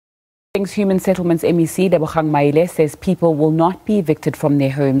Gauteng's Human Settlements MEC, Lebogang Maile, says people will not be evicted from their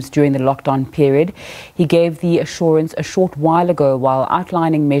homes during the lockdown period. He gave the assurance a short while ago while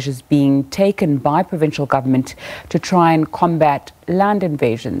outlining measures being taken by provincial government to try and combat land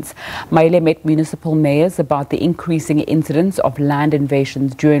invasions. Maile met municipal mayors about the increasing incidence of land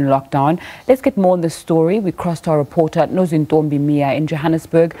invasions during lockdown. Let's get more on this story. We crossed our reporter Nozintombi Miya in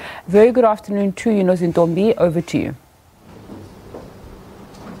Johannesburg. Very good afternoon to you, Nozintombi. Over to you.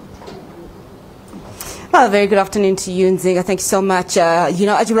 Well, very good afternoon to you, Nzinga. Thank you so much. As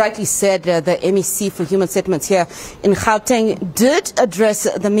you rightly said, the MEC for Human Settlements here in Gauteng did address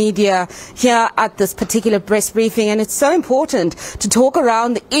the media here at this particular press briefing, and it's so important to talk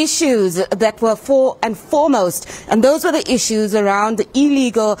around the issues that were for and foremost, and those were the issues around the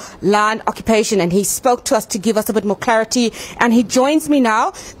illegal land occupation, and he spoke to us to give us a bit more clarity, and he joins me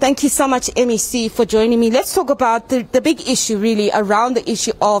now. Thank you so much, MEC, for joining me. Let's talk about the big issue, really, around the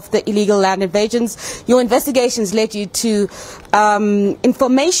issue of the illegal land invasions. Your investigations led you to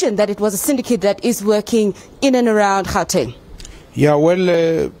information that it was a syndicate that is working in and around Gauteng. Yeah,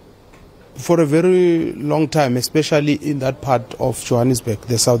 well, for a very long time, especially in that part of Johannesburg,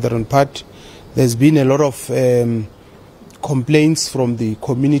 the southern part, there's been a lot of complaints from the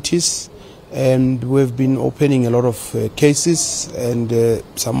communities, and we've been opening a lot of cases, and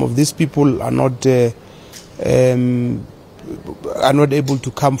some of these people are not able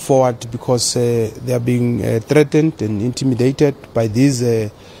to come forward because they are being threatened and intimidated by these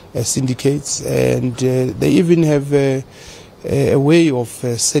syndicates, and they even have a way of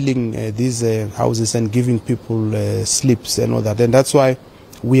selling these houses and giving people slips and all that. And that's why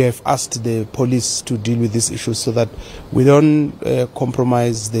we have asked the police to deal with these issues so that we don't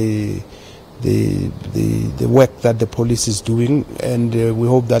compromise the work that the police is doing, and we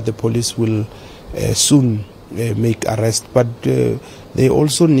hope that the police will soon make arrest, but they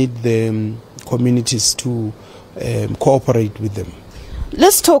also need the communities to cooperate with them.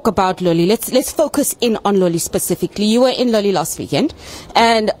 Let's talk about Loli. Let's focus in on Loli specifically. You were in Loli last weekend,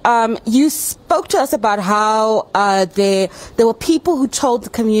 and you spoke to us about how there were people who told the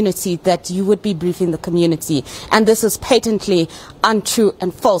community that you would be briefing the community, and this is patently untrue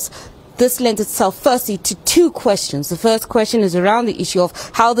and false. This lends itself firstly to two questions. The first question is around the issue of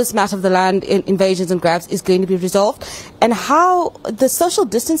how this matter of the land invasions and grabs is going to be resolved, and how the social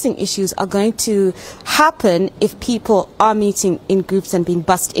distancing issues are going to happen if people are meeting in groups and being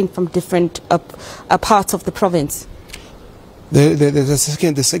bussed in from different parts of the province. The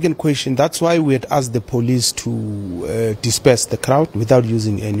second question, that's why we had asked the police to disperse the crowd without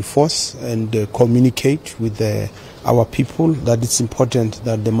using any force and communicate with our people that it's important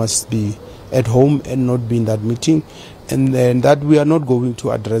that they must be at home and not be in that meeting, and that we are not going to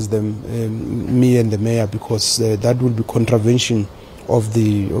address them, me and the mayor, because that will be contravention of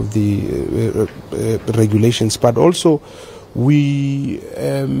the regulations. But also we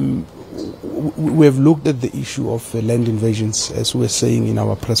have looked at the issue of land invasions, as we were saying in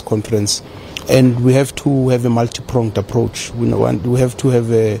our press conference, and we have to have a multi-pronged approach. We have to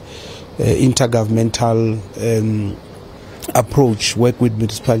have a intergovernmental approach, work with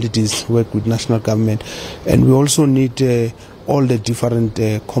municipalities, work with national government, and we also need all the different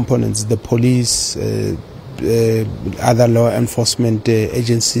components, the police, other law enforcement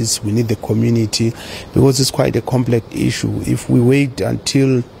agencies. We need the community, because it's quite a complex issue. If we wait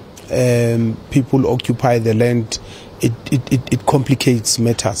until people occupy the land, it complicates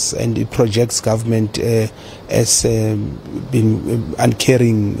matters, and it projects government as being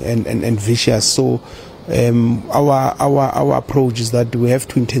uncaring and vicious. So our approach is that we have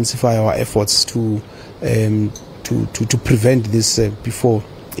to intensify our efforts to prevent this before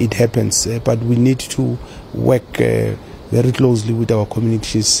it happens. But we need to work very closely with our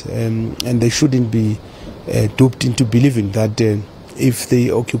communities, and they shouldn't be duped into believing that if they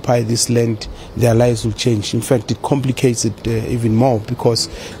occupy this land, their lives will change. In fact, it complicates it even more, because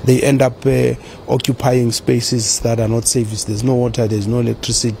they end up occupying spaces that are not safe. There's no water, there's no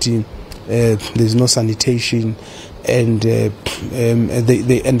electricity, there's no sanitation, and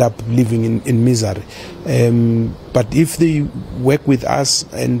they end up living in misery. But if they work with us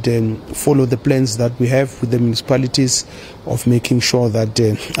and follow the plans that we have with the municipalities of making sure that,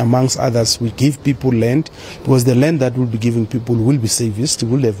 amongst others, we give people land, because the land that we'll be giving people will be safest,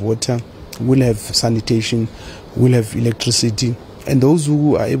 will have water, will have sanitation, will have electricity, and those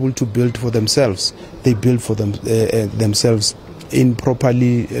who are able to build for themselves, they build for themselves in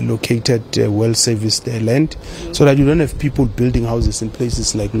properly located, well-serviced land, so that you don't have people building houses in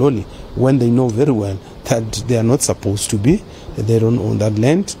places like Loli when they know very well that they are not supposed to be. They don't own that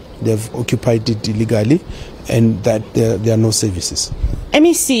land. They've occupied it illegally, and that there are no services.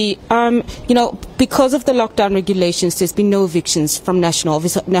 MEC, you know, because of the lockdown regulations, there's been no evictions from National.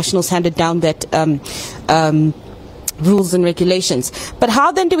 Obviously, Nationals handed down that rules and regulations. But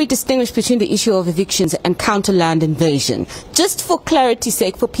how then do we distinguish between the issue of evictions and counter-land invasion? Just for clarity's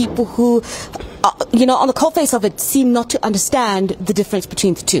sake, for people who, you know, on the coalface of it, seem not to understand the difference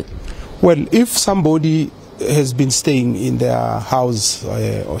between the two. Well, if somebody has been staying in their house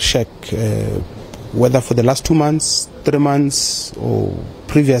or shack, whether for the last 2 months, 3 months, or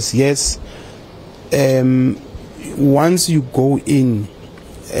previous years, once you go in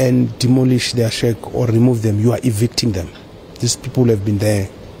and demolish their shack or remove them, you are evicting them. These people have been there.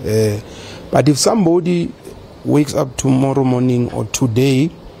 But if somebody wakes up tomorrow morning or today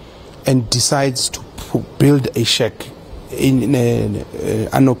and decides to build a shack in an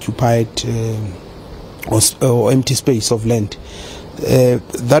unoccupied or empty space of land,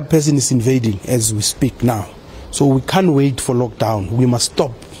 that person is invading as we speak now. So we can't wait for lockdown. We must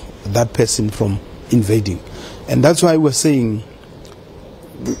stop that person from invading. And that's why we're saying,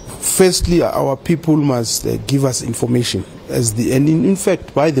 firstly, our people must give us information. And in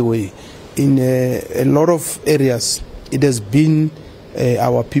fact, by the way, in a lot of areas, it has been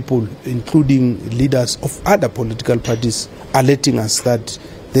our people, including leaders of other political parties, alerting us that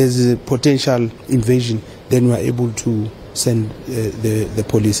there's a potential invasion. Then we are able to send the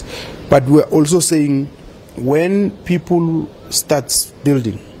police. But we're also saying, when people start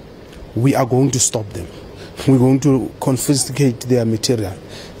building, we are going to stop them. We're going to confiscate their material.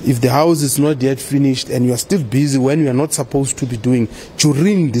 If the house is not yet finished and you are still busy when you are not supposed to be doing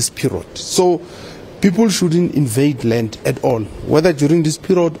during this period. So people shouldn't invade land at all, whether during this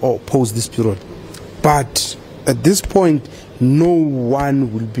period or post this period. But at this point, no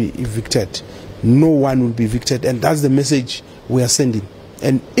one will be evicted. No one will be evicted, and that's the message we are sending.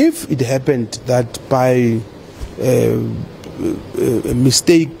 And if it happened that by a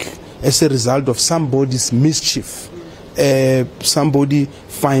mistake, as a result of somebody's mischief, somebody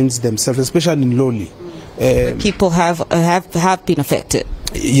finds themselves, especially in Loli. People have been affected.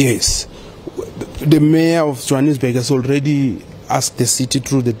 Yes. The mayor of Johannesburg has already asked the city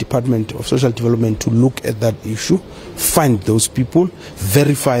through the Department of Social Development to look at that issue, find those people,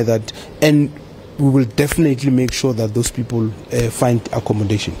 verify that, and we will definitely make sure that those people find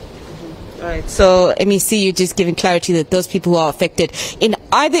accommodation. All right. So, MEC, you're just giving clarity that those people who are affected in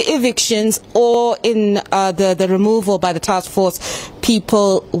either evictions or in the removal by the task force,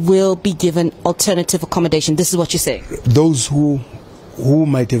 people will be given alternative accommodation. This is what you're saying. Those who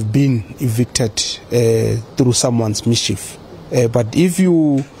might have been evicted through someone's mischief. But if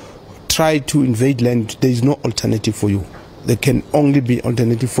you try to invade land, there is no alternative for you. There can only be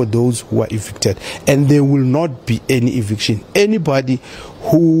alternative for those who are evicted. And there will not be any eviction. Anybody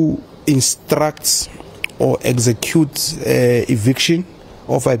who instructs or executes eviction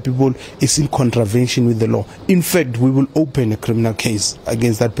of our people is in contravention with the law. In fact, we will open a criminal case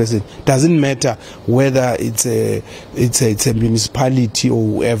against that person. Doesn't matter whether it's a municipality or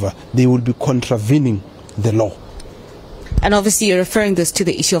whoever. They will be contravening the law. And obviously you're referring this to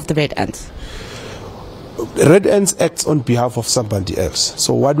the issue of the Red Ants. Red Ants acts on behalf of somebody else.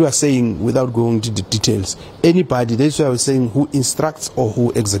 So what we are saying, without going into the details, anybody, that's why I was saying, who instructs or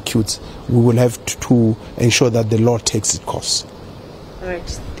who executes, we will have to ensure that the law takes its course. All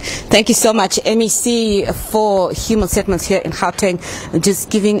right. Thank you so much, MEC for Human Settlements here in Gauteng, just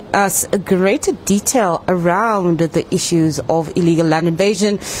giving us a greater detail around the issues of illegal land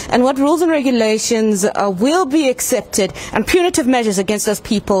invasion and what rules and regulations will be accepted and punitive measures against those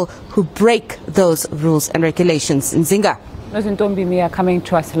people who break those rules and regulations. Nzinga. Nozintombi Miya coming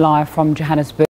to us live from Johannesburg.